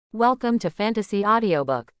Welcome to Fantasy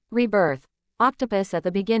Audiobook, Rebirth, Octopus at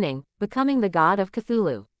the Beginning, Becoming the God of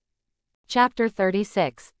Cthulhu. Chapter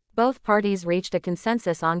 36. Both parties reached a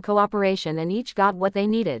consensus on cooperation and each got what they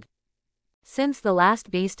needed. Since the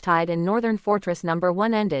last beast tide in Northern Fortress No.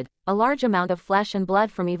 1 ended, a large amount of flesh and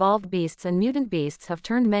blood from evolved beasts and mutant beasts have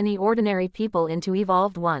turned many ordinary people into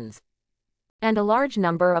evolved ones. And a large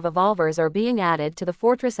number of evolvers are being added to the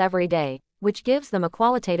fortress every day, which gives them a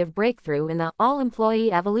qualitative breakthrough in the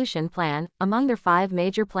all-employee evolution plan, among their 5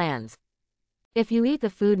 major plans. If you eat the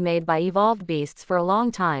food made by evolved beasts for a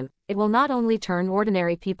long time, it will not only turn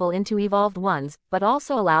ordinary people into evolved ones, but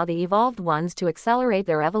also allow the evolved ones to accelerate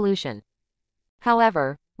their evolution.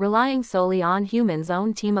 However, relying solely on humans'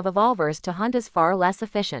 own team of evolvers to hunt is far less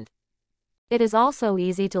efficient. It is also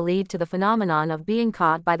easy to lead to the phenomenon of being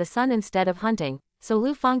caught by the sun instead of hunting, so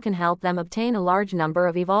Lu Feng can help them obtain a large number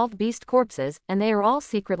of evolved beast corpses, and they are all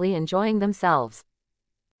secretly enjoying themselves.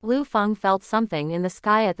 Lu Feng felt something in the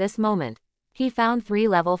sky at this moment. He found 3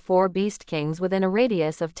 level 4 beast kings within a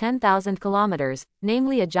radius of 10,000 kilometers,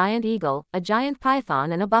 namely a giant eagle, a giant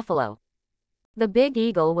python and a buffalo. The big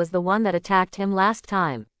eagle was the one that attacked him last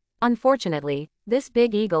time. Unfortunately, this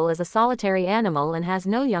big eagle is a solitary animal and has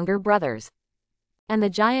no younger brothers. And the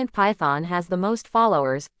giant python has the most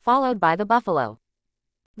followers, followed by the buffalo.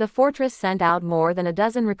 The fortress sent out more than a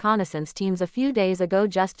dozen reconnaissance teams a few days ago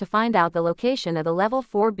just to find out the location of the level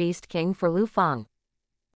 4 beast king for Lu Feng.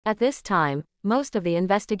 At this time, most of the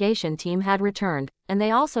investigation team had returned, and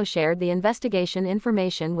they also shared the investigation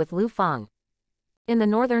information with Lu Feng. In the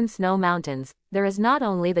northern snow mountains, there is not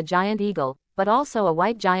only the giant eagle, but also a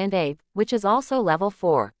white giant ape, which is also level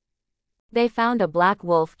 4. They found a black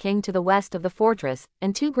wolf king to the west of the fortress,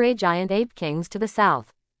 and 2 gray giant ape kings to the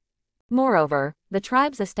south. Moreover, the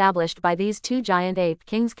tribes established by these 2 giant ape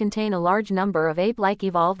kings contain a large number of ape-like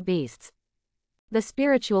evolved beasts. The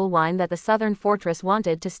spiritual wine that the southern fortress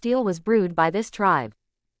wanted to steal was brewed by this tribe.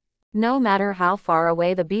 No matter how far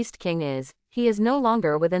away the beast king is, he is no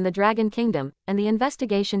longer within the dragon kingdom, and the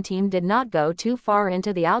investigation team did not go too far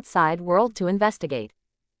into the outside world to investigate.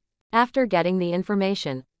 After getting the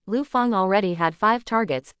information, Lu Feng already had 5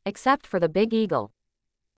 targets, except for the big eagle.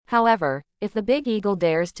 However, if the big eagle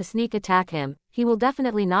dares to sneak attack him, he will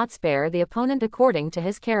definitely not spare the opponent according to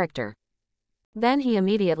his character. Then he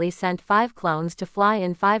immediately sent 5 clones to fly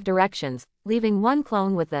in 5 directions, leaving 1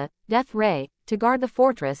 clone with the death ray to guard the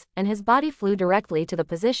fortress, and his body flew directly to the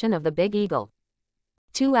position of the big eagle.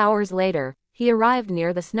 2 hours later, he arrived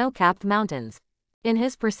near the snow-capped mountains. In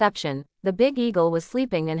his perception, the big eagle was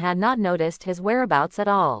sleeping and had not noticed his whereabouts at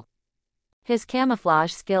all. His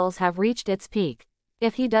camouflage skills have reached its peak.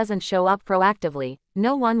 If he doesn't show up proactively,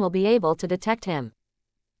 no one will be able to detect him.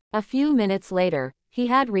 A few minutes later, he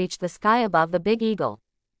had reached the sky above the big eagle.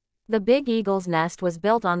 The big eagle's nest was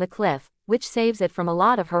built on the cliff, which saves it from a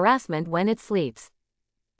lot of harassment when it sleeps.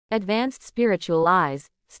 Advanced spiritual eyes,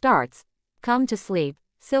 starts. Come to sleep,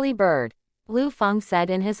 silly bird. Lu Feng said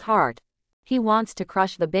in his heart. He wants to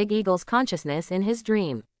crush the big eagle's consciousness in his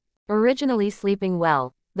dream. Originally sleeping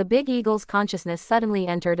well, the big eagle's consciousness suddenly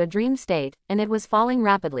entered a dream state, and it was falling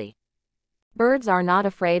rapidly. Birds are not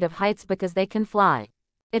afraid of heights because they can fly.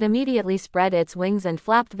 It immediately spread its wings and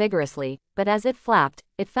flapped vigorously, but as it flapped,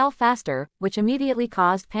 it fell faster, which immediately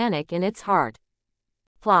caused panic in its heart.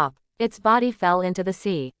 Plop! Its body fell into the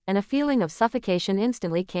sea, and a feeling of suffocation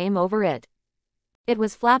instantly came over it. It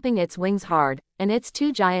was flapping its wings hard, and its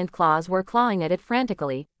 2 giant claws were clawing at it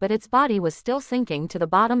frantically, but its body was still sinking to the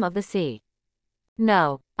bottom of the sea.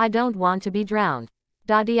 No, I don't want to be drowned,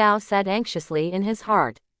 Da Diao said anxiously in his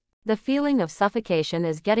heart. The feeling of suffocation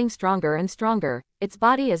is getting stronger and stronger, its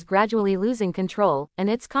body is gradually losing control, and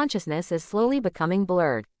its consciousness is slowly becoming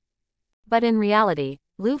blurred. But in reality,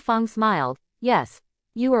 Lu Feng smiled. Yes.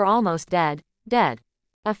 You are almost dead, dead.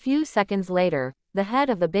 A few seconds later, the head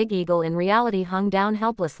of the big eagle in reality hung down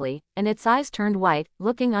helplessly, and its eyes turned white,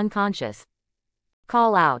 looking unconscious.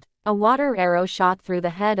 Call out. A water arrow shot through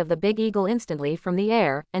the head of the big eagle instantly from the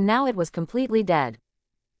air, and now it was completely dead.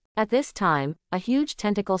 At this time, a huge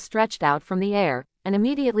tentacle stretched out from the air, and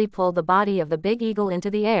immediately pulled the body of the big eagle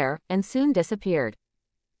into the air, and soon disappeared.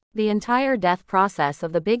 The entire death process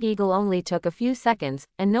of the big eagle only took a few seconds,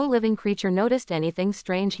 and no living creature noticed anything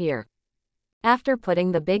strange here. After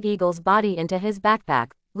putting the big eagle's body into his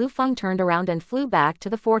backpack, Lu Feng turned around and flew back to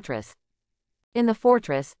the fortress. In the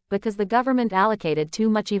fortress, because the government allocated too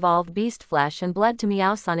much evolved beast flesh and blood to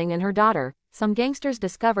Miao Sunning and her daughter, some gangsters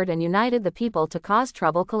discovered and united the people to cause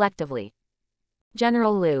trouble collectively.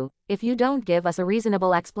 General Liu, if you don't give us a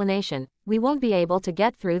reasonable explanation, we won't be able to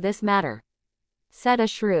get through this matter, said a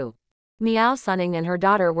shrew. Miao Sunning and her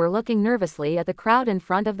daughter were looking nervously at the crowd in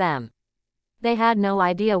front of them. They had no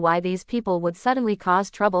idea why these people would suddenly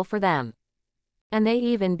cause trouble for them. And they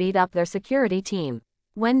even beat up their security team.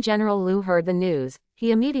 When General Lu heard the news,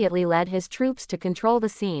 he immediately led his troops to control the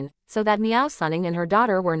scene, so that Miao Sunning and her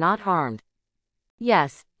daughter were not harmed.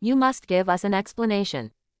 Yes, you must give us an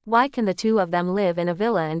explanation. Why can the two of them live in a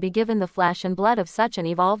villa and be given the flesh and blood of such an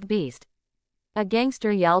evolved beast? A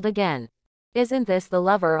gangster yelled again. Isn't this the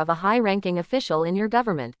lover of a high-ranking official in your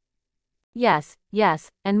government? Yes,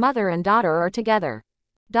 and mother and daughter are together. ...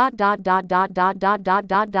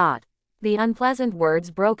 The unpleasant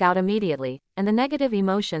words broke out immediately, and the negative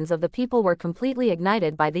emotions of the people were completely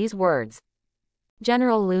ignited by these words.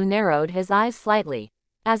 General Lu narrowed his eyes slightly.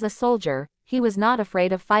 As a soldier, he was not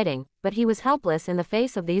afraid of fighting, but he was helpless in the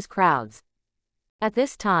face of these crowds. At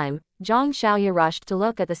this time, Zhang Xiaoya rushed to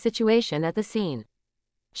look at the situation at the scene.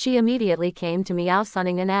 She immediately came to Miao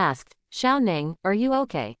Sunning and asked, "Xiao Ning, are you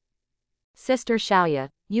okay?" "Sister Xiaoya,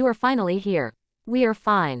 you are finally here. We are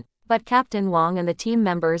fine, but Captain Wang and the team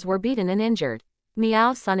members were beaten and injured,"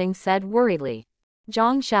 Miao Sunning said worriedly.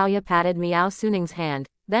 Zhang Xiaoya patted Miao Sunning's hand,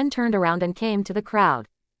 then turned around and came to the crowd.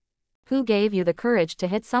 "Who gave you the courage to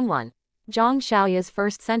hit someone?" Zhang Xiaoya's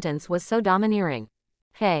first sentence was so domineering.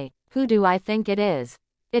 "Hey, who do I think it is?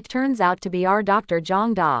 It turns out to be our Dr.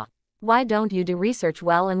 Zhang Da. Why don't you do research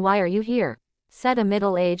well and why are you here?" said a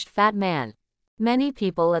middle-aged fat man. Many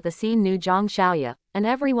people at the scene knew Zhang Xiaoya, and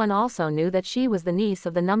everyone also knew that she was the niece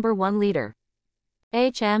of the #1 leader.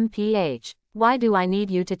 "HMPH, why do I need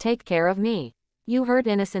you to take care of me? You hurt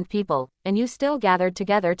innocent people, and you still gathered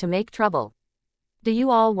together to make trouble. Do you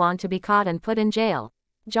all want to be caught and put in jail?"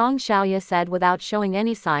 Zhang Xiaoya said without showing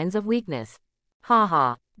any signs of weakness.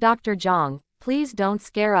 "Haha, Dr. Zhang, please don't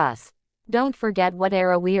scare us. Don't forget what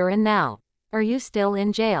era we are in now. Are you still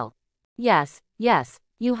in jail?" Yes,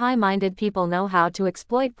 you high-minded people know how to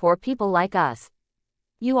exploit poor people like us.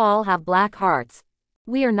 You all have black hearts.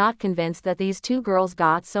 We are not convinced that these two girls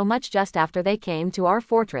got so much just after they came to our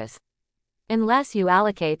fortress. Unless you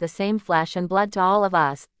allocate the same flesh and blood to all of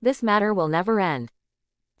us, this matter will never end."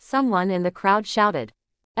 Someone in the crowd shouted.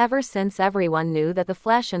 Ever since everyone knew that the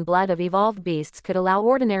flesh and blood of evolved beasts could allow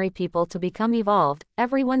ordinary people to become evolved,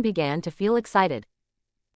 everyone began to feel excited.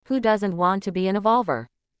 Who doesn't want to be an evolver?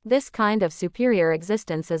 This kind of superior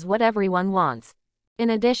existence is what everyone wants. In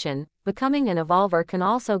addition, becoming an evolver can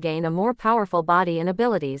also gain a more powerful body and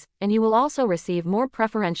abilities, and you will also receive more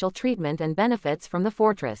preferential treatment and benefits from the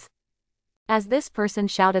fortress. As this person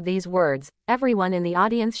shouted these words, everyone in the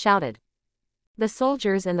audience shouted. The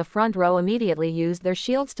soldiers in the front row immediately used their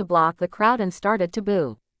shields to block the crowd and started to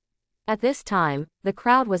boo. At this time, the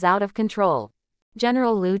crowd was out of control.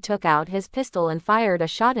 General Lu took out his pistol and fired a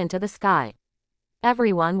shot into the sky.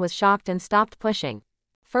 Everyone was shocked and stopped pushing.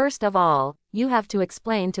 First of all, you have to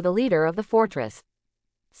explain to the leader of the fortress.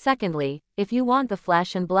 Secondly, if you want the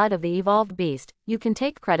flesh and blood of the evolved beast, you can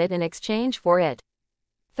take credit in exchange for it.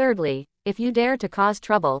 Thirdly, if you dare to cause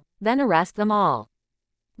trouble, then arrest them all.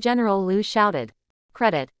 General Lu shouted.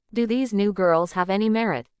 "Credit? Do these new girls have any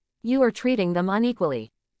merit? You are treating them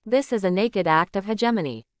unequally. This is a naked act of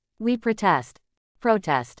hegemony. We protest.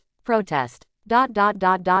 Protest. Protest. ...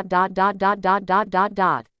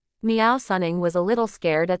 Miao Sunning was a little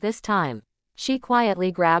scared at this time. She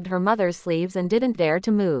quietly grabbed her mother's sleeves and didn't dare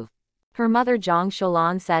to move. Her mother Zhang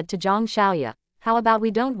Sholan said to Zhang Xiaoya, "How about we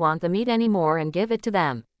don't want the meat anymore and give it to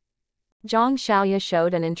them?" Zhang Xiaoya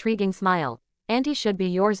showed an intriguing smile. "Auntie should be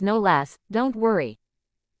yours no less, don't worry."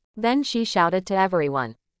 Then she shouted to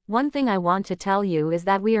everyone. "One thing I want to tell you is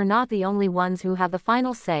that we are not the only ones who have the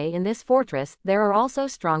final say in this fortress, there are also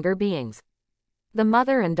stronger beings. The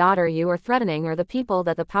mother and daughter you are threatening are the people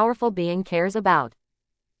that the powerful being cares about.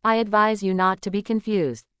 I advise you not to be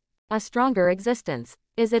confused. A stronger existence.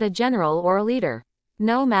 Is it a general or a leader?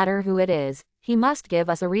 No matter who it is, he must give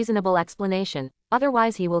us a reasonable explanation,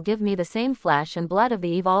 otherwise he will give me the same flesh and blood of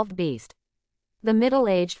the evolved beast." The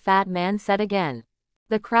middle-aged fat man said again.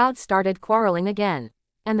 The crowd started quarreling again.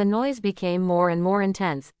 And the noise became more and more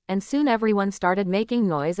intense, and soon everyone started making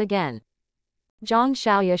noise again. Zhang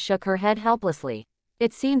Xiaoya shook her head helplessly.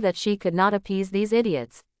 It seemed that she could not appease these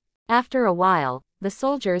idiots. After a while, the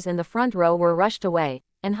soldiers in the front row were rushed away,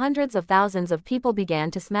 and hundreds of thousands of people began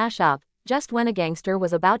to smash up, just when a gangster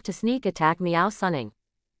was about to sneak attack Miao Sunning.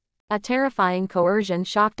 A terrifying coercion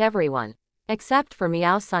shocked everyone. Except for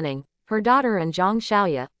Miao Sunning, her daughter and Zhang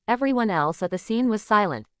Xiaoya, everyone else at the scene was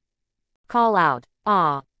silent. "Call out."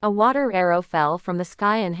 Ah! A water arrow fell from the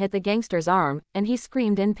sky and hit the gangster's arm, and he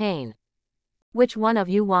screamed in pain. "Which one of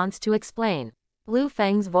you wants to explain?" Lu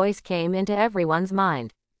Feng's voice came into everyone's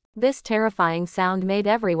mind. This terrifying sound made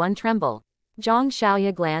everyone tremble. Zhang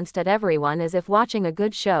Xiaoya glanced at everyone as if watching a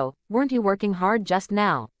good show. Weren't you working hard just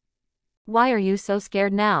now? Why are you so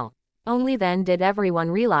scared now? Only then did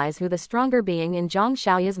everyone realize who the stronger being in Zhang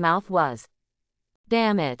Xiaoya's mouth was.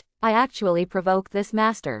 Damn it, I actually provoked this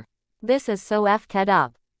master. This is so f***ed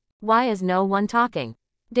up. Why is no one talking?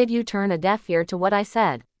 Did you turn a deaf ear to what I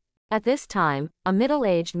said? At this time, a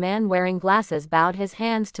middle-aged man wearing glasses bowed his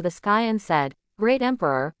hands to the sky and said, Great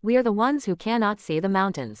Emperor, we are the ones who cannot see the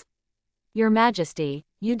mountains. Your Majesty,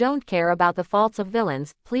 you don't care about the faults of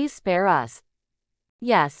villains, please spare us.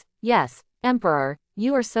 Yes, yes, Emperor,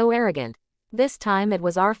 you are so arrogant. This time it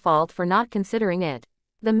was our fault for not considering it.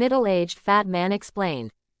 The middle-aged fat man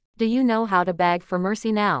explained. Do you know how to beg for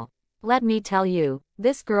mercy now? Let me tell you,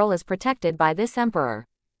 this girl is protected by this emperor.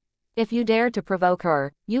 If you dare to provoke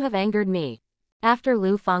her, you have angered me. After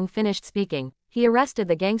Lu Feng finished speaking, he arrested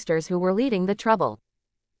the gangsters who were leading the trouble.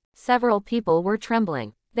 Several people were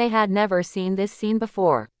trembling. They had never seen this scene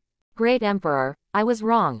before. Great Emperor, I was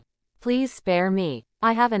wrong. Please spare me.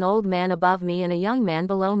 I have an old man above me and a young man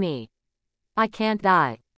below me. I can't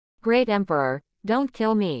die. Great Emperor, don't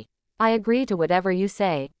kill me. I agree to whatever you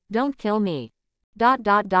say, don't kill me. ...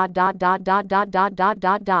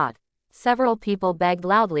 Several people begged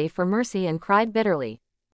loudly for mercy and cried bitterly.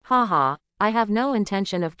 Haha, I have no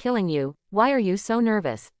intention of killing you, why are you so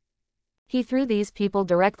nervous? He threw these people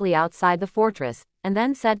directly outside the fortress, and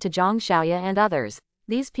then said to Zhang Xiaoya and others,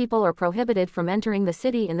 these people are prohibited from entering the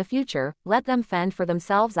city in the future, let them fend for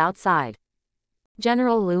themselves outside.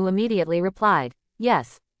 General Lu immediately replied,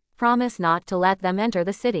 yes. Promise not to let them enter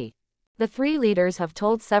the city. The three leaders have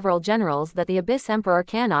told several generals that the Abyss Emperor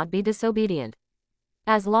cannot be disobedient.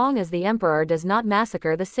 As long as the Emperor does not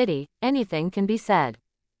massacre the city, anything can be said.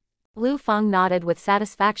 Lu Feng nodded with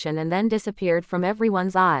satisfaction and then disappeared from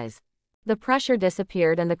everyone's eyes. The pressure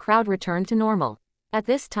disappeared and the crowd returned to normal. At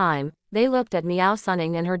this time, they looked at Miao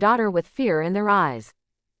Sunning and her daughter with fear in their eyes.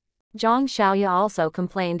 Zhang Xiaoya also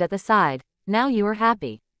complained at the side, now you are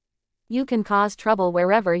happy. You can cause trouble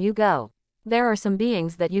wherever you go. There are some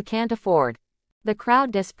beings that you can't afford. The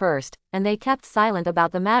crowd dispersed, and they kept silent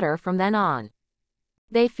about the matter from then on.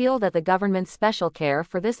 They feel that the government's special care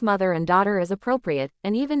for this mother and daughter is appropriate,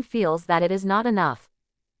 and even feels that it is not enough.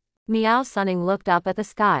 Miao Sunning looked up at the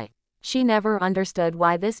sky. She never understood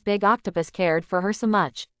why this big octopus cared for her so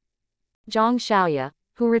much. Zhang Xiaoya,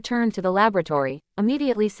 who returned to the laboratory,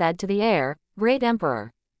 immediately said to the air, Great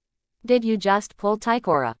Emperor. Did you just pull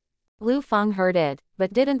Taikora? Lu Feng heard it,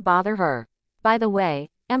 but didn't bother her. By the way,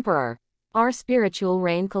 Emperor, our spiritual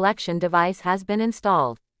rain collection device has been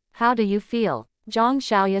installed. How do you feel? Zhang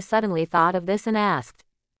Xiaoya suddenly thought of this and asked.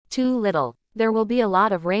 Too little. There will be a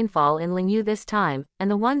lot of rainfall in Lingyu this time, and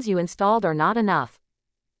the ones you installed are not enough.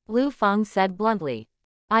 Lu Feng said bluntly.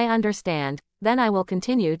 I understand, then I will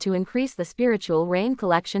continue to increase the spiritual rain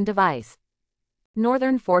collection device.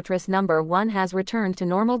 Northern Fortress number 1 has returned to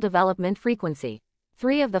normal development frequency.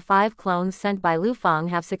 3 of the 5 clones sent by Lu Feng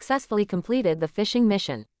have successfully completed the fishing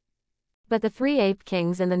mission. But the 3 ape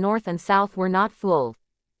kings in the north and south were not fooled.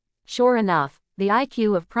 Sure enough, the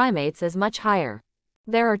IQ of primates is much higher.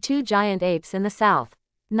 There are 2 giant apes in the south.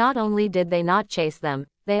 Not only did they not chase them,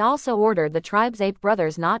 they also ordered the tribe's ape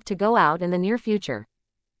brothers not to go out in the near future.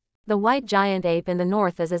 The white giant ape in the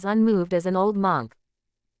north is as unmoved as an old monk.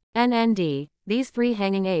 NND, these 3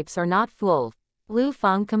 hanging apes are not fooled. Lu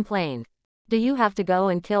Feng complained. Do you have to go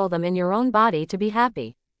and kill them in your own body to be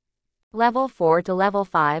happy? Level 4 to level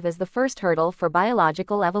 5 is the first hurdle for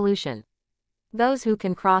biological evolution. Those who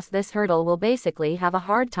can cross this hurdle will basically have a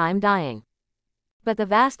hard time dying. But the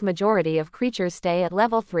vast majority of creatures stay at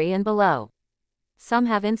level 3 and below. Some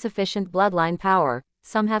have insufficient bloodline power,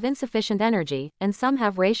 some have insufficient energy, and some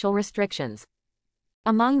have racial restrictions.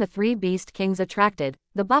 Among the 3 beast kings attracted,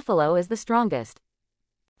 the buffalo is the strongest.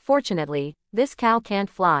 Fortunately, this cow can't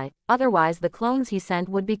fly, otherwise the clones he sent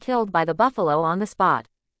would be killed by the buffalo on the spot.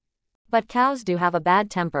 But cows do have a bad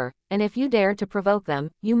temper, and if you dare to provoke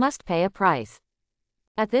them, you must pay a price.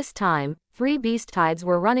 At this time, 3 beast tides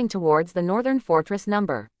were running towards the northern fortress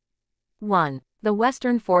number 1. The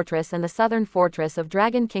western fortress and the southern fortress of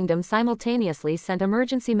Dragon Kingdom simultaneously sent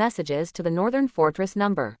emergency messages to the northern fortress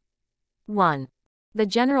number 1. The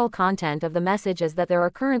general content of the message is that there are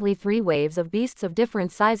currently 3 waves of beasts of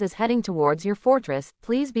different sizes heading towards your fortress,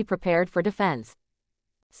 please be prepared for defense.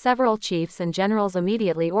 Several chiefs and generals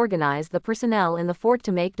immediately organized the personnel in the fort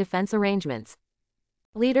to make defense arrangements.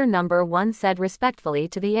 Leader number 1 said respectfully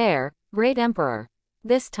to the air, Great Emperor.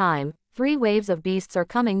 This time, 3 waves of beasts are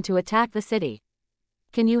coming to attack the city.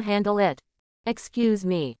 Can you handle it? Excuse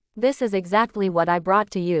me, this is exactly what I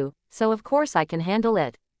brought to you, so of course I can handle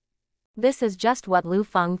it. This is just what Lu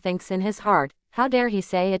Feng thinks in his heart, how dare he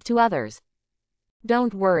say it to others.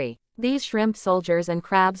 Don't worry, these shrimp soldiers and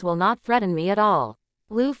crabs will not threaten me at all,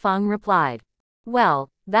 Lu Feng replied. Well,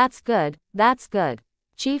 that's good, that's good.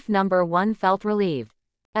 Chief Number 1 felt relieved.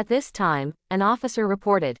 At this time, an officer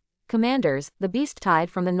reported, Commanders, the beast tide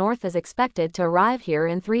from the north is expected to arrive here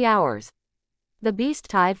in 3 hours. The beast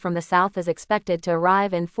tide from the south is expected to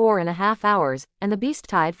arrive in 4.5 hours, and the beast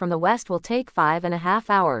tide from the west will take 5.5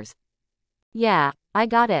 hours. Yeah, I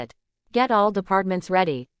got it. Get all departments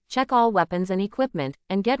ready, check all weapons and equipment,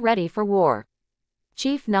 and get ready for war.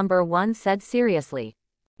 Chief Number 1 said seriously.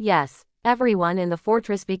 Yes, everyone in the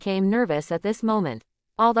fortress became nervous at this moment.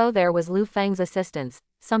 Although there was Lu Feng's assistance,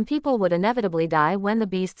 some people would inevitably die when the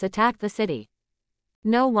beasts attacked the city.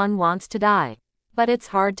 No one wants to die. But it's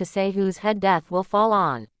hard to say whose head death will fall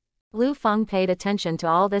on. Lu Feng paid attention to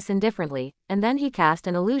all this indifferently, and then he cast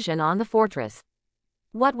an illusion on the fortress.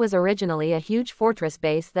 What was originally a huge fortress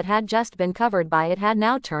base that had just been covered by it had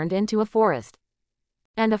now turned into a forest.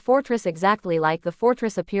 And a fortress exactly like the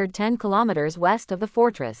fortress appeared 10 kilometers west of the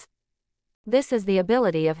fortress. This is the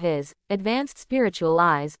ability of his advanced spiritual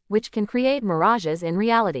eyes, which can create mirages in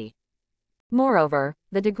reality. Moreover,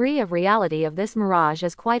 the degree of reality of this mirage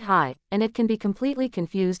is quite high, and it can be completely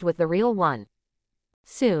confused with the real one.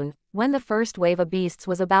 Soon, when the first wave of beasts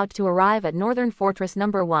was about to arrive at Northern Fortress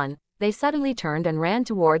Number 1, they suddenly turned and ran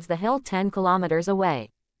towards the hill 10 kilometers away.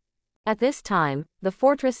 At this time, the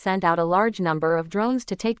fortress sent out a large number of drones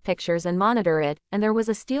to take pictures and monitor it, and there was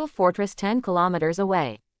a steel fortress 10 kilometers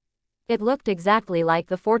away. It looked exactly like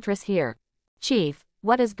the fortress here. Chief,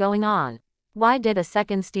 what is going on? Why did a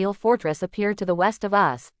second steel fortress appear to the west of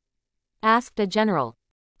us? Asked a general.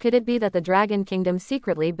 Could it be that the Dragon Kingdom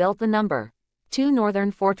secretly built the number 2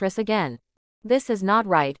 northern fortress again? This is not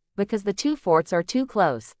right, because the 2 forts are too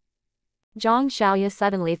close. Zhang Xiaoya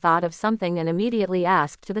suddenly thought of something and immediately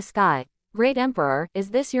asked to the sky, Great Emperor, is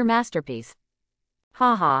this your masterpiece?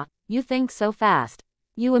 Haha, you think so fast.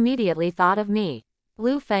 You immediately thought of me.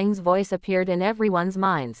 Lu Feng's voice appeared in everyone's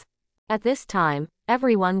minds. At this time,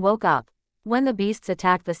 everyone woke up. When the beasts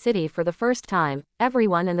attacked the city for the first time,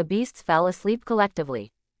 everyone and the beasts fell asleep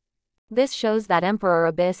collectively. This shows that Emperor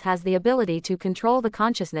Abyss has the ability to control the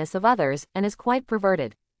consciousness of others and is quite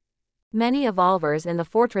perverted. Many evolvers in the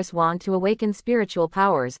fortress want to awaken spiritual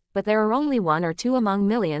powers, but there are only 1 or 2 among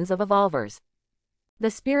millions of evolvers.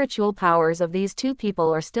 The spiritual powers of these 2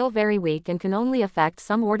 people are still very weak and can only affect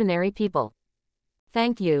some ordinary people.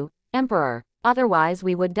 Thank you, Emperor, otherwise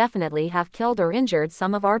we would definitely have killed or injured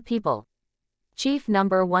some of our people. Chief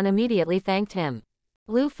Number 1 immediately thanked him.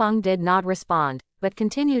 Lu Feng did not respond, but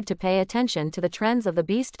continued to pay attention to the trends of the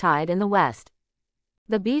beast tide in the west.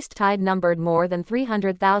 The beast tide numbered more than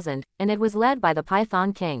 300,000, and it was led by the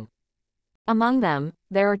Python King. Among them,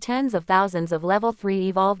 there are tens of thousands of level 3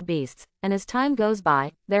 evolved beasts, and as time goes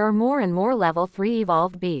by, there are more and more level 3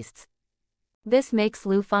 evolved beasts. This makes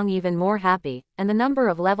Lu Feng even more happy, and the number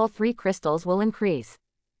of level 3 crystals will increase.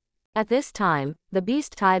 At this time, the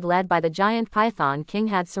beast tide led by the giant Python King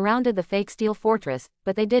had surrounded the fake steel fortress,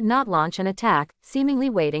 but they did not launch an attack, seemingly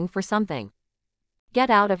waiting for something. Get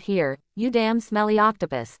out of here, you damn smelly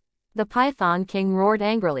octopus! The Python King roared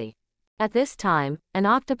angrily. At this time, an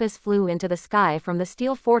octopus flew into the sky from the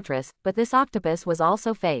steel fortress, but this octopus was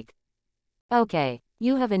also fake. Okay,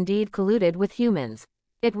 you have indeed colluded with humans.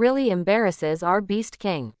 It really embarrasses our beast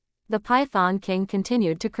king. The Python King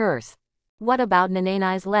continued to curse. What about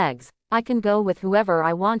Nanai's legs? I can go with whoever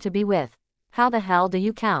I want to be with. How the hell do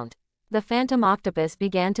you count? The phantom octopus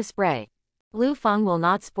began to spray. Lu Feng will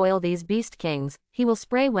not spoil these beast kings, he will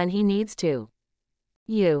spray when he needs to.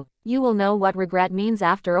 You will know what regret means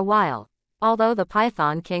after a while. Although the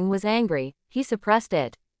Python King was angry, he suppressed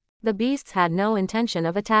it. The beasts had no intention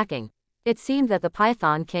of attacking. It seemed that the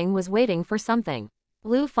Python King was waiting for something.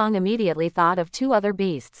 Lu Feng immediately thought of 2 other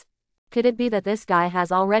beasts. Could it be that this guy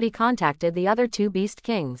has already contacted the other 2 beast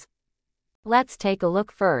kings? Let's take a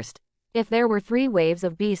look first. If there were 3 waves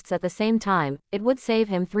of beasts at the same time, it would save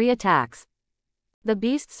him 3 attacks. The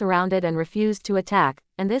beasts surrounded and refused to attack,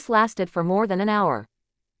 and this lasted for more than an hour.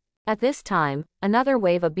 At this time, another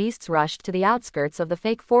wave of beasts rushed to the outskirts of the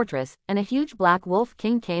fake fortress, and a huge Black Wolf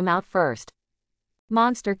King came out first.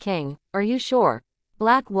 Monster King, are you sure?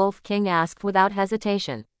 Black Wolf King asked without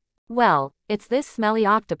hesitation. Well, it's this smelly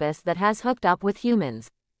octopus that has hooked up with humans.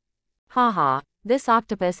 Haha, this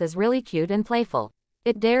octopus is really cute and playful.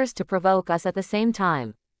 It dares to provoke us at the same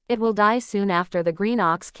time. It will die soon after the Green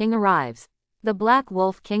Ox King arrives. The Black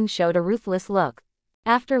Wolf King showed a ruthless look.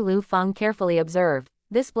 After Lu Feng carefully observed,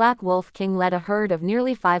 this Black Wolf King led a herd of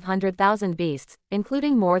nearly 500,000 beasts,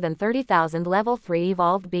 including more than 30,000 level 3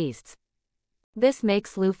 evolved beasts. This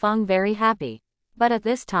makes Lu Feng very happy. But at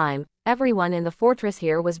this time, everyone in the fortress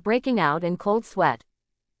here was breaking out in cold sweat.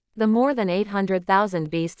 The more than 800,000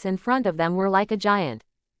 beasts in front of them were like a giant.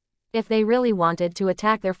 If they really wanted to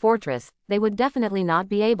attack their fortress, they would definitely not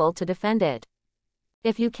be able to defend it.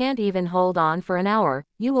 If you can't even hold on for an hour,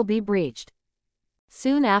 you will be breached.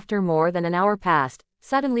 Soon after more than an hour passed,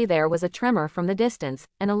 suddenly there was a tremor from the distance,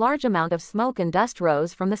 and a large amount of smoke and dust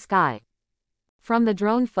rose from the sky. From the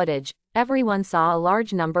drone footage, everyone saw a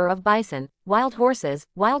large number of bison, wild horses,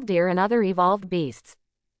 wild deer and other evolved beasts.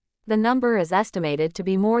 The number is estimated to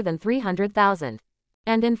be more than 300,000.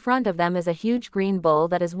 And in front of them is a huge green bull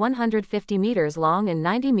that is 150 meters long and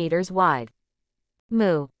 90 meters wide.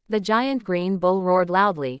 Moo! The giant green bull roared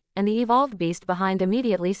loudly, and the evolved beast behind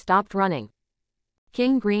immediately stopped running.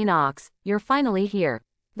 King Green Ox, you're finally here,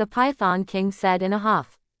 the Python King said in a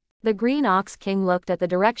huff. The Green Ox King looked at the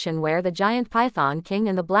direction where the giant Python King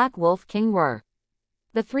and the Black Wolf King were.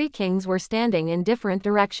 The three kings were standing in different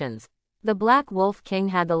directions. The Black Wolf King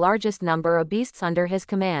had the largest number of beasts under his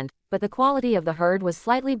command, but the quality of the herd was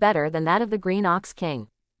slightly better than that of the Green Ox King.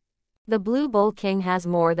 The Blue Bull King has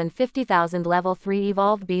more than 50,000 level 3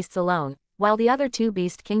 evolved beasts alone, while the other two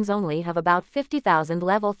Beast Kings only have about 50,000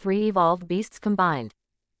 level 3 evolved beasts combined.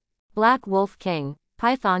 Black Wolf King,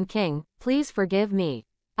 Python King, please forgive me.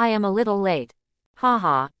 I am a little late.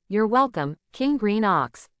 Haha, you're welcome, King Green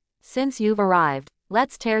Ox. Since you've arrived,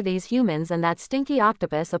 let's tear these humans and that stinky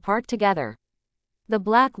octopus apart together. The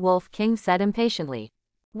Black Wolf King said impatiently.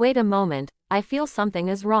 Wait a moment, I feel something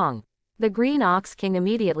is wrong. The Green Ox King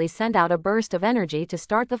immediately sent out a burst of energy to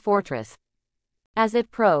start the fortress. As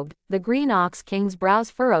it probed, the Green Ox King's brows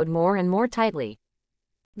furrowed more and more tightly.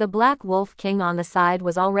 The Black Wolf King on the side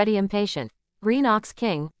was already impatient. Green Ox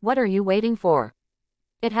King, what are you waiting for?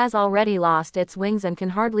 It has already lost its wings and can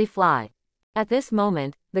hardly fly. At this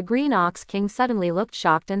moment, the Green Ox King suddenly looked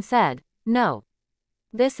shocked and said, No.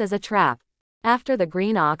 This is a trap. After the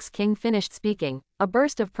Green Ox King finished speaking, a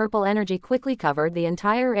burst of purple energy quickly covered the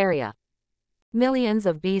entire area. Millions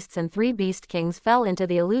of beasts and 3 Beast Kings fell into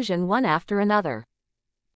the illusion one after another.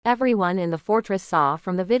 Everyone in the fortress saw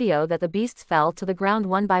from the video that the beasts fell to the ground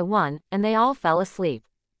one by one, and they all fell asleep.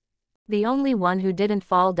 The only one who didn't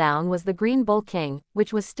fall down was the Green Bull King,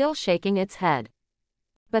 which was still shaking its head.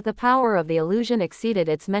 But the power of the illusion exceeded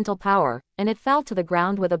its mental power, and it fell to the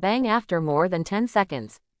ground with a bang after more than 10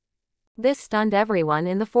 seconds. This stunned everyone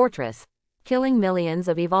in the fortress. Killing millions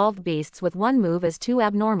of evolved beasts with one move is too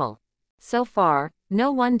abnormal. So far,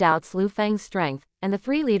 no one doubts Lu Feng's strength, and the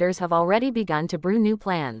 3 leaders have already begun to brew new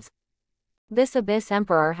plans. This Abyss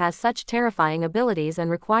Emperor has such terrifying abilities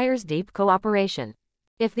and requires deep cooperation.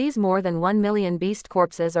 If these more than 1 million beast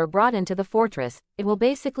corpses are brought into the fortress, it will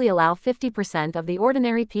basically allow 50% of the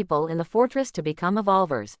ordinary people in the fortress to become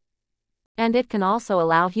evolvers. And it can also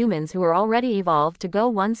allow humans who are already evolved to go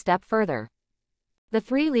one step further. The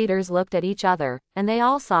 3 leaders looked at each other, and they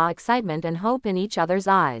all saw excitement and hope in each other's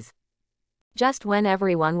eyes. Just when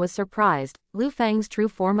everyone was surprised, Lu Feng's true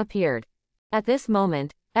form appeared. At this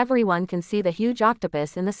moment, everyone can see the huge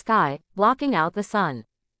octopus in the sky, blocking out the sun.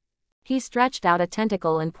 He stretched out a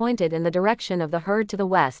tentacle and pointed in the direction of the herd to the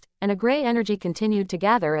west, and a gray energy continued to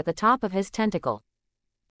gather at the top of his tentacle.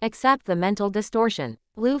 Except the mental distortion,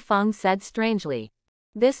 Lu Feng said strangely.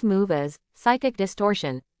 This move is psychic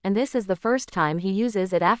distortion, and this is the first time he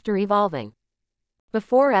uses it after evolving.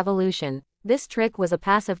 Before evolution, this trick was a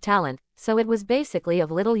passive talent, so it was basically of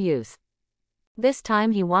little use. This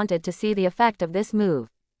time he wanted to see the effect of this move.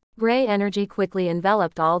 Gray energy quickly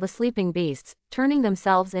enveloped all the sleeping beasts, turning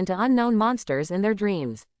themselves into unknown monsters in their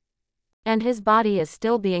dreams. And his body is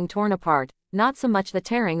still being torn apart, not so much the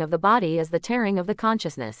tearing of the body as the tearing of the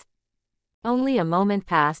consciousness. Only a moment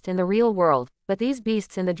passed in the real world, but these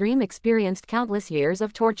beasts in the dream experienced countless years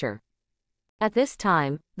of torture. At this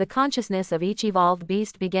time, the consciousness of each evolved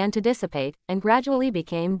beast began to dissipate, and gradually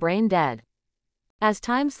became brain dead. As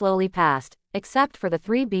time slowly passed, except for the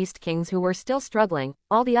 3 Beast Kings who were still struggling,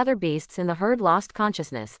 all the other beasts in the herd lost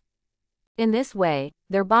consciousness. In this way,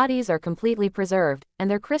 their bodies are completely preserved, and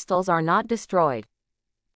their crystals are not destroyed.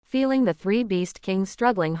 Feeling the 3 Beast Kings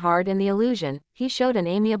struggling hard in the illusion, he showed an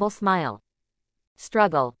amiable smile.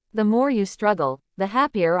 Struggle. The more you struggle, the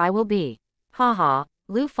happier I will be. Haha,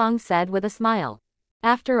 Lu Feng said with a smile.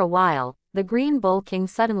 After a while, the Green Bull King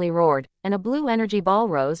suddenly roared, and a blue energy ball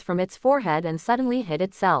rose from its forehead and suddenly hit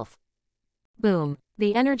itself. Boom!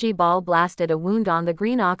 The energy ball blasted a wound on the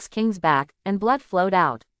Green Ox King's back, and blood flowed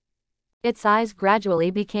out. Its eyes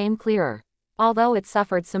gradually became clearer. Although it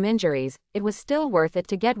suffered some injuries, it was still worth it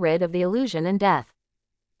to get rid of the illusion and death.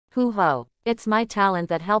 Hoo-ho! It's my talent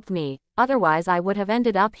that helped me, otherwise I would have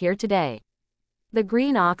ended up here today. the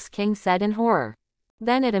Green Ox King said in horror.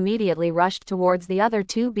 Then it immediately rushed towards the other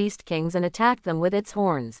two Beast Kings and attacked them with its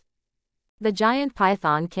horns. The Giant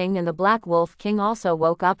Python King and the Black Wolf King also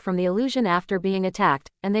woke up from the illusion after being attacked,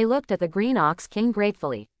 and they looked at the Green Ox King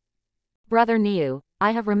gratefully. "Brother Niu,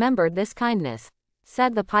 I have remembered this kindness,"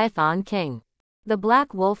 said the Python King. The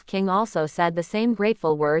Black Wolf King also said the same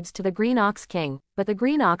grateful words to the Green Ox King, but the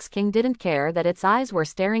Green Ox King didn't care that its eyes were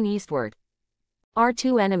staring eastward. "Our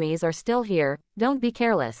two enemies are still here, don't be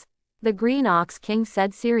careless," the Green Ox King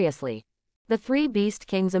said seriously. The three Beast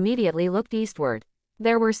Kings immediately looked eastward.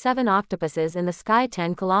 There were 7 octopuses in the sky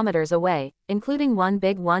 10 kilometers away, including one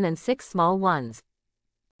big one and 6 small ones.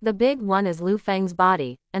 The big one is Lu Feng's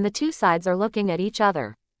body, and the two sides are looking at each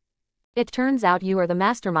other. "It turns out you are the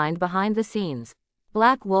mastermind behind the scenes,"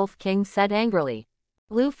 Black Wolf King said angrily.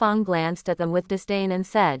 Lu Feng glanced at them with disdain and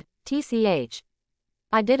said, "Tch.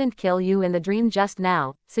 I didn't kill you in the dream just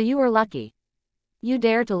now, so you are lucky. You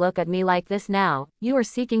dare to look at me like this now, you are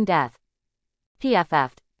seeking death."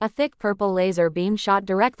 PFF. A thick purple laser beam shot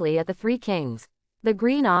directly at the three kings. The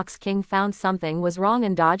Green Ox King found something was wrong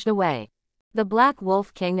and dodged away. The Black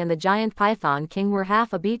Wolf King and the Giant Python King were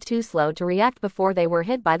half a beat too slow to react before they were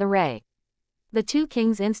hit by the ray. The two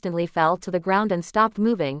kings instantly fell to the ground and stopped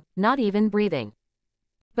moving, not even breathing.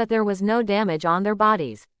 But there was no damage on their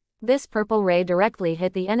bodies. This purple ray directly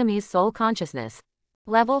hit the enemy's soul consciousness.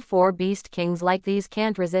 Level 4 Beast Kings like these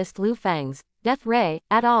can't resist Lu Feng's death ray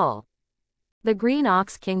at all. The Green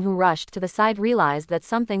Ox King who rushed to the side realized that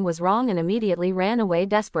something was wrong and immediately ran away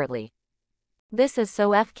desperately. "This is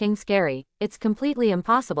so f***ing scary, it's completely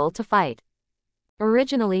impossible to fight."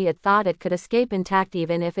 Originally it thought it could escape intact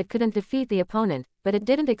even if it couldn't defeat the opponent, but it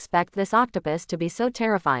didn't expect this octopus to be so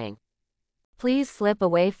terrifying. "Please slip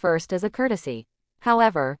away first as a courtesy."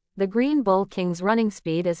 However, the Green Bull King's running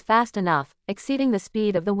speed is fast enough, exceeding the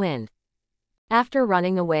speed of the wind. After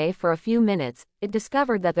running away for a few minutes, it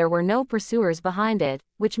discovered that there were no pursuers behind it,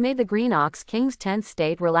 which made the Green Ox King's tense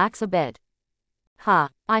state relax a bit.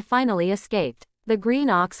 I finally escaped." The Green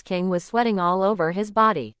Ox King was sweating all over his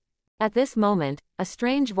body. At this moment, a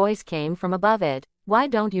strange voice came from above it. "Why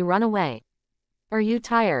don't you run away? Are you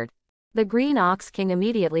tired?" The Green Ox King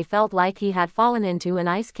immediately felt like he had fallen into an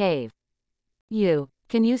ice cave.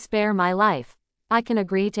 Can you spare my life? I can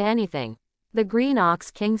agree to anything," the Green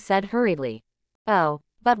Ox King said hurriedly. "Oh,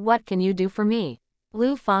 but what can you do for me?"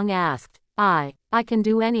 Lu Feng asked. I can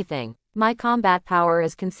do anything. My combat power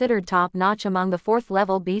is considered top-notch among the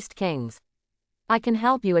 4th-level Beast Kings. I can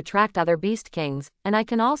help you attract other Beast Kings, and I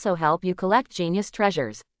can also help you collect genius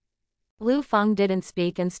treasures." Lu Feng didn't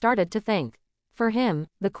speak and started to think. For him,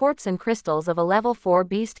 the quartz and crystals of a level 4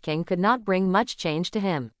 Beast King could not bring much change to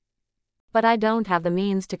him. "But I don't have the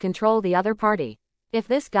means to control the other party. If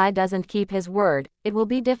this guy doesn't keep his word, it will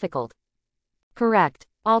be difficult." "Correct.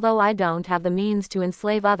 Although I don't have the means to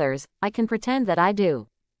enslave others, I can pretend that I do."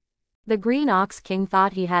 The Green Ox King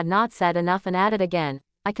thought he had not said enough and added again,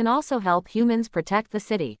 "I can also help humans protect the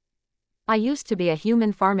city. I used to be a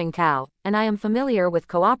human farming cow, and I am familiar with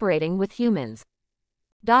cooperating with humans. ...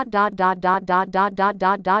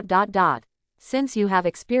 Since you have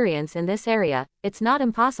experience in this area, it's not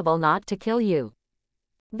impossible not to kill you."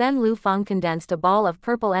 Then Lu Feng condensed a ball of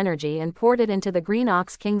purple energy and poured it into the Green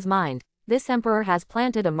Ox King's mind. "This emperor has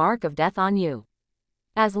planted a mark of death on you.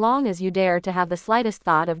 As long as you dare to have the slightest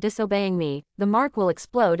thought of disobeying me, the mark will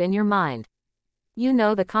explode in your mind. You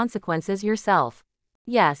know the consequences yourself."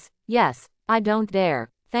 Yes, I don't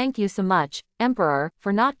dare. Thank you so much, Emperor,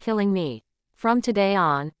 for not killing me. From today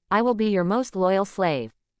on, I will be your most loyal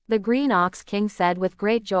slave," the Green Ox King said with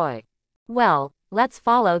great joy. "Well, let's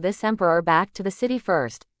follow this emperor back to the city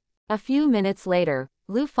first." A few minutes later,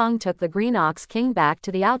 Lu Feng took the Green Ox King back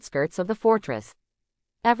to the outskirts of the fortress.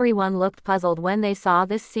 Everyone looked puzzled when they saw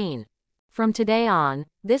this scene. "From today on,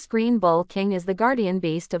 this Green Bull King is the guardian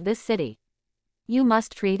beast of this city. You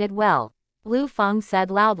must treat it well," Lu Feng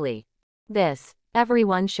said loudly.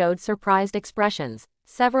 Everyone showed surprised expressions.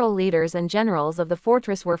 Several leaders and generals of the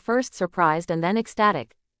fortress were first surprised and then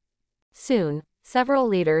ecstatic. Soon, several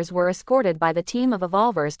leaders were escorted by the team of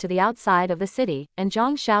evolvers to the outside of the city, and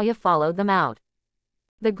Zhang Xiaoya followed them out.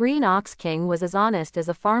 The Green Ox King was as honest as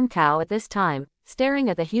a farm cow at this time, staring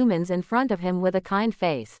at the humans in front of him with a kind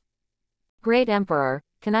face. "Great Emperor,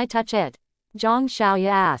 can I touch it?" Zhang Xiaoya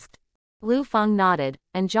asked. Lu Feng nodded,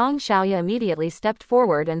 and Zhang Xiaoya immediately stepped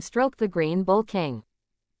forward and stroked the Green Bull King.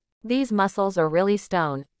 "These muscles are really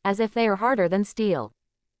stone, as if they are harder than steel,"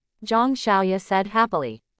 Zhang Xiaoya said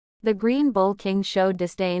happily. The Green Bull King showed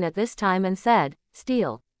disdain at this time and said,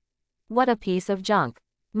 "Steel? What a piece of junk.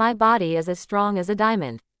 My body is as strong as a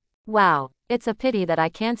diamond." "Wow, It's a pity that I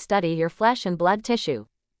can't study your flesh and blood tissue.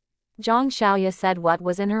 Zhang Xiaoya said what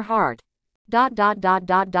was in her heart. ...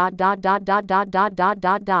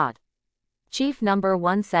 Chief number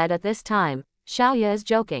 1 said at this time, Xiaoya is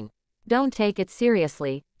joking. Don't take it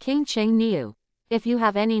seriously, King Qing Niu. If you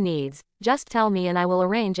have any needs, just tell me and I will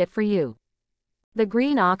arrange it for you. The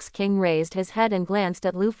Green Ox King raised his head and glanced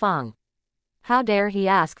at Lu Feng. How dare he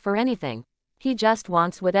ask for anything? He just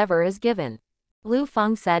wants whatever is given. Lu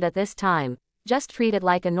Feng said at this time, just treat it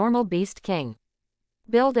like a normal beast king.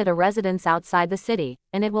 Build it a residence outside the city,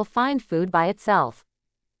 and it will find food by itself.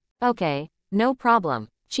 Okay, no problem.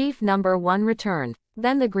 Chief number 1 returned.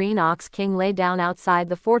 Then the Green Ox King lay down outside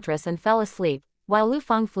the fortress and fell asleep, while Lu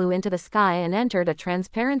Feng flew into the sky and entered a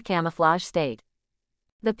transparent camouflage state.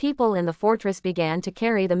 The people in the fortress began to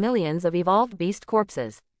carry the millions of evolved beast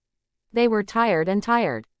corpses. They were tired and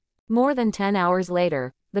tired. More than 10 hours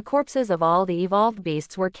later, the corpses of all the evolved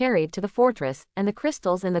beasts were carried to the fortress, and the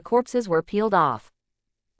crystals in the corpses were peeled off.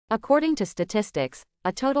 According to statistics,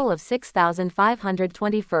 a total of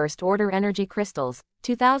 6,520 first-order energy crystals,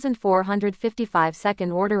 2,455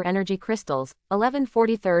 second-order energy crystals,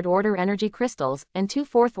 1140 third-order energy crystals, and 2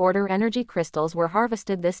 fourth-order energy crystals were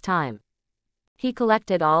harvested this time. He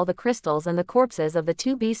collected all the crystals and the corpses of the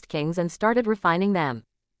 2 beast kings and started refining them.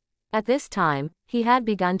 At this time, he had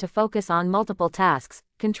begun to focus on multiple tasks,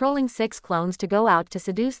 controlling 6 clones to go out to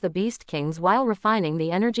seduce the beast kings while refining the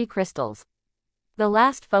energy crystals. The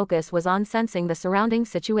last focus was on sensing the surrounding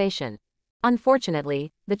situation.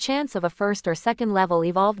 Unfortunately, the chance of a first or second level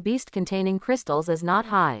evolved beast containing crystals is not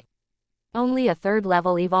high. Only a third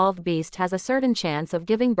level evolved beast has a certain chance of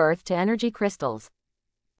giving birth to energy crystals.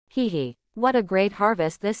 Hehe, what a great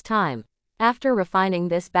harvest this time. After refining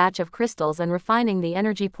this batch of crystals and refining the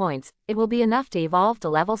energy points, it will be enough to evolve to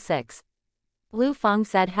level 6. Lu Feng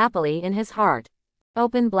said happily in his heart.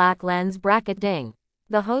 Open black lens bracket ding.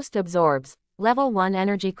 The host absorbs level 1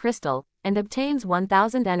 energy crystal, and obtains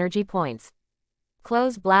 1000 energy points.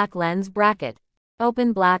 Close black lens bracket.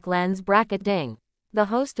 Open black lens bracket ding. The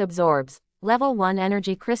host absorbs level 1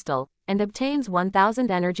 energy crystal, and obtains 1000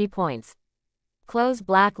 energy points. Close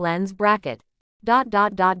black lens bracket. ...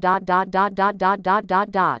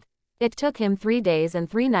 It took him 3 days and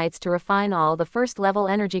 3 nights to refine all the first level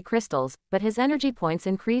energy crystals, but his energy points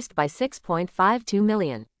increased by 6.52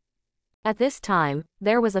 million. At this time,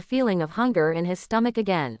 there was a feeling of hunger in his stomach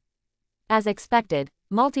again. As expected,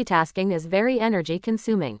 multitasking is very energy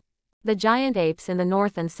consuming. The giant apes in the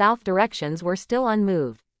north and south directions were still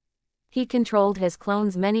unmoved. He controlled his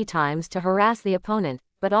clones many times to harass the opponent,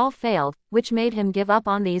 but all failed, which made him give up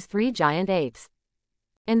on these 3 giant apes.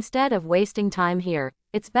 Instead of wasting time here,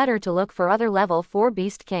 it's better to look for other level 4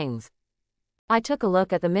 beast kings. I took a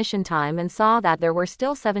look at the mission time and saw that there were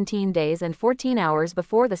still 17 days and 14 hours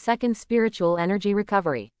before the second spiritual energy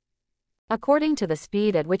recovery. According to the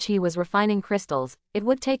speed at which he was refining crystals, it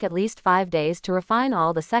would take at least 5 days to refine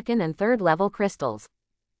all the second and third level crystals.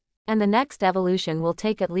 And the next evolution will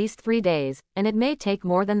take at least 3 days, and it may take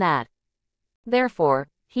more than that. Therefore,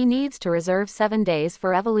 he needs to reserve 7 days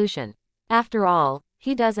for evolution. After all,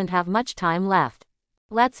 he doesn't have much time left.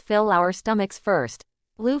 Let's fill our stomachs first.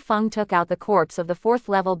 Lu Feng took out the corpse of the 4th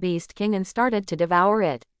level beast king and started to devour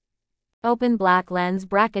it. Open black lens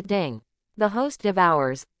bracket ding. The host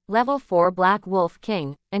devours level 4 black wolf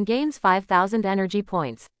king, and gains 5000 energy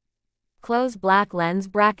points. Close black lens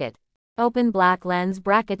bracket. Open black lens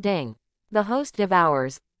bracket ding. The host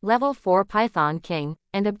devours level 4 python king,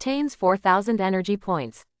 and obtains 4000 energy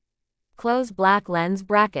points. Close black lens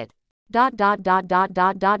bracket. ...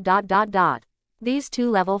 These 2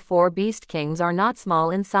 level 4 beast kings are not small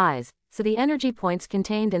in size, so the energy points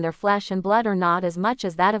contained in their flesh and blood are not as much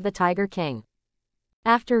as that of the Tiger King.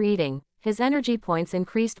 After eating, his energy points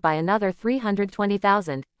increased by another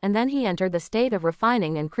 320,000, and then he entered the state of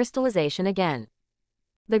refining and crystallization again.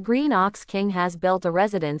 The Green Ox King has built a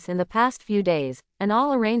residence in the past few days, and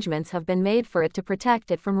all arrangements have been made for it to protect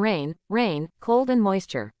it from rain, cold and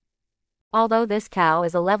moisture. Although this cow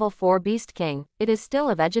is a level 4 beast king, it is still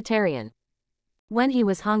a vegetarian. When he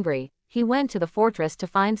was hungry, he went to the fortress to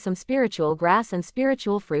find some spiritual grass and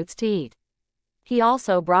spiritual fruits to eat. He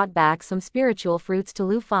also brought back some spiritual fruits to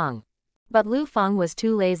Lu Feng. But Lu Feng was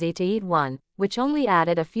too lazy to eat one, which only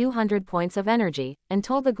added a few hundred points of energy, and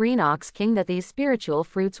told the Green Ox King that these spiritual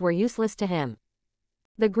fruits were useless to him.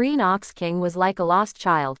 The Green Ox King was like a lost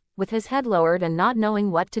child, with his head lowered and not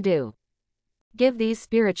knowing what to do. Give these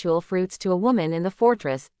spiritual fruits to a woman in the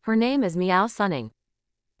fortress, her name is Miao Sunning.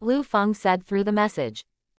 Lu Feng said through the message.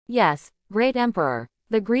 Yes, Great Emperor.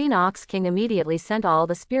 The Green Ox King immediately sent all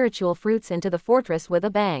the spiritual fruits into the fortress with a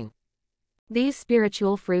bang. These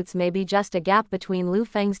spiritual fruits may be just a gap between Lu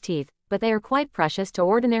Feng's teeth, but they are quite precious to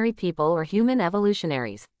ordinary people or human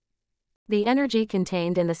evolutionaries. The energy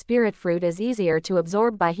contained in the spirit fruit is easier to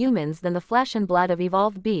absorb by humans than the flesh and blood of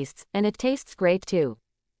evolved beasts, and it tastes great too.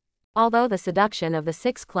 Although the seduction of the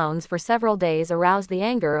 6 clones for several days aroused the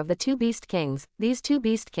anger of the 2 beast kings, these 2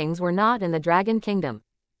 beast kings were not in the dragon kingdom.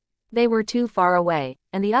 They were too far away,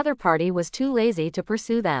 and the other party was too lazy to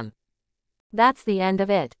pursue them. That's the end of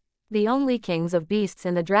it. The only kings of beasts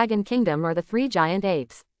in the dragon kingdom are the 3 giant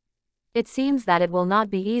apes. It seems that it will not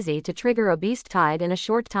be easy to trigger a beast tide in a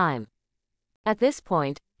short time. At this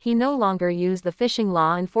point, he no longer used the fishing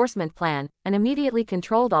law enforcement plan, and immediately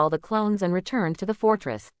controlled all the clones and returned to the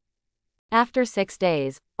fortress. After 6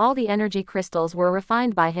 days, all the energy crystals were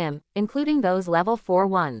refined by him, including those level 4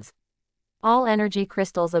 ones. All energy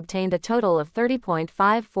crystals obtained a total of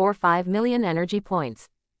 30.545 million energy points.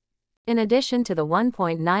 In addition to the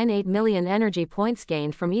 1.98 million energy points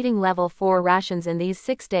gained from eating level 4 rations in these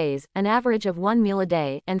 6 days, an average of 1 meal a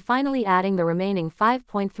day, and finally adding the remaining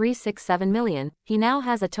 5.367 million, he now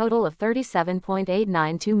has a total of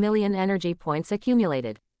 37.892 million energy points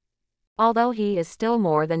accumulated. Although he is still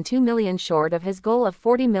more than 2 million short of his goal of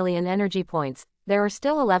 40 million energy points, there are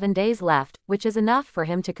still 11 days left, which is enough for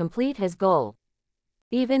him to complete his goal.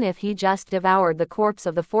 Even if he just devoured the corpse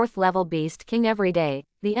of the 4th level beast king every day,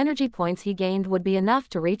 the energy points he gained would be enough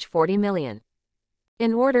to reach 40 million.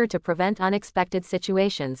 In order to prevent unexpected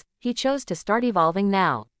situations, he chose to start evolving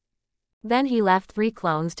now. Then he left 3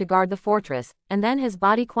 clones to guard the fortress, and then his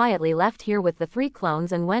body quietly left here with the 3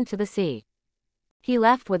 clones and went to the sea. He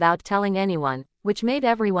left without telling anyone, which made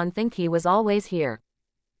everyone think he was always here.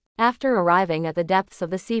 After arriving at the depths of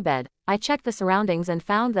the seabed, I checked the surroundings and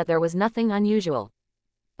found that there was nothing unusual.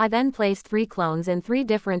 I then placed 3 clones in 3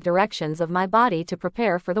 different directions of my body to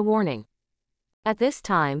prepare for the warning. At this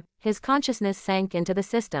time, his consciousness sank into the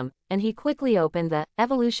system, and he quickly opened the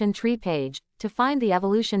evolution tree page to find the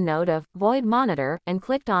evolution node of Void Monitor and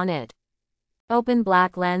clicked on it. Open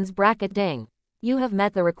black lens bracket ding. You have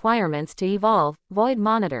met the requirements to evolve Void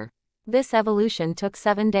Monitor. This evolution took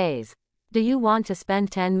 7 days. Do you want to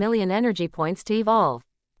spend 10 million energy points to evolve?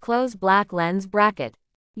 Close black lens bracket.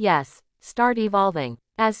 Yes. Start evolving.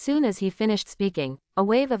 As soon as he finished speaking, a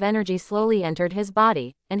wave of energy slowly entered his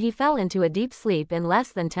body, and he fell into a deep sleep in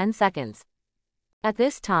less than 10 seconds. At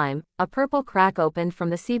this time, a purple crack opened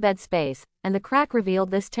from the seabed space, and the crack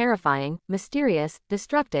revealed this terrifying, mysterious,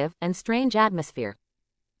 destructive, and strange atmosphere.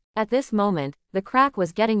 At this moment, the crack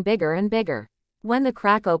was getting bigger and bigger. When the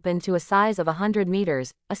crack opened to a size of 100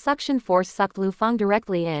 meters, a suction force sucked Lu Feng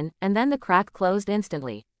directly in, and then the crack closed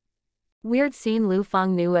instantly. Weird scene. Lu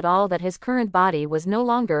Feng knew at all that his current body was no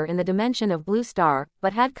longer in the dimension of Blue Star,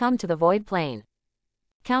 but had come to the void plane.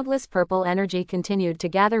 Countless purple energy continued to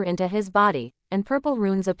gather into his body, and purple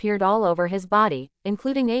runes appeared all over his body,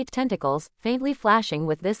 including 8 tentacles, faintly flashing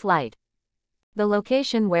with this light. The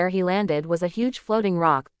location where he landed was a huge floating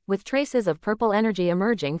rock, with traces of purple energy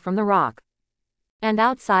emerging from the rock. And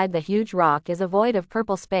outside the huge rock is a void of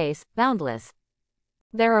purple space, boundless.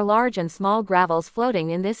 There are large and small gravels floating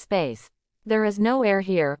in this space. There is no air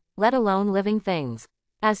here, let alone living things.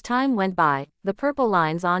 As time went by, the purple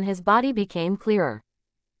lines on his body became clearer.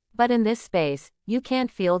 But in this space, you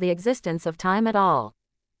can't feel the existence of time at all.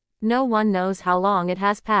 No one knows how long it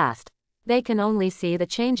has passed. They can only see the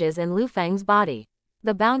changes in Lu Feng's body.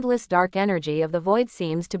 The boundless dark energy of the void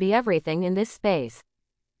seems to be everything in this space.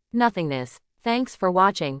 Nothingness. Thanks for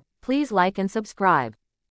watching. Please like and subscribe.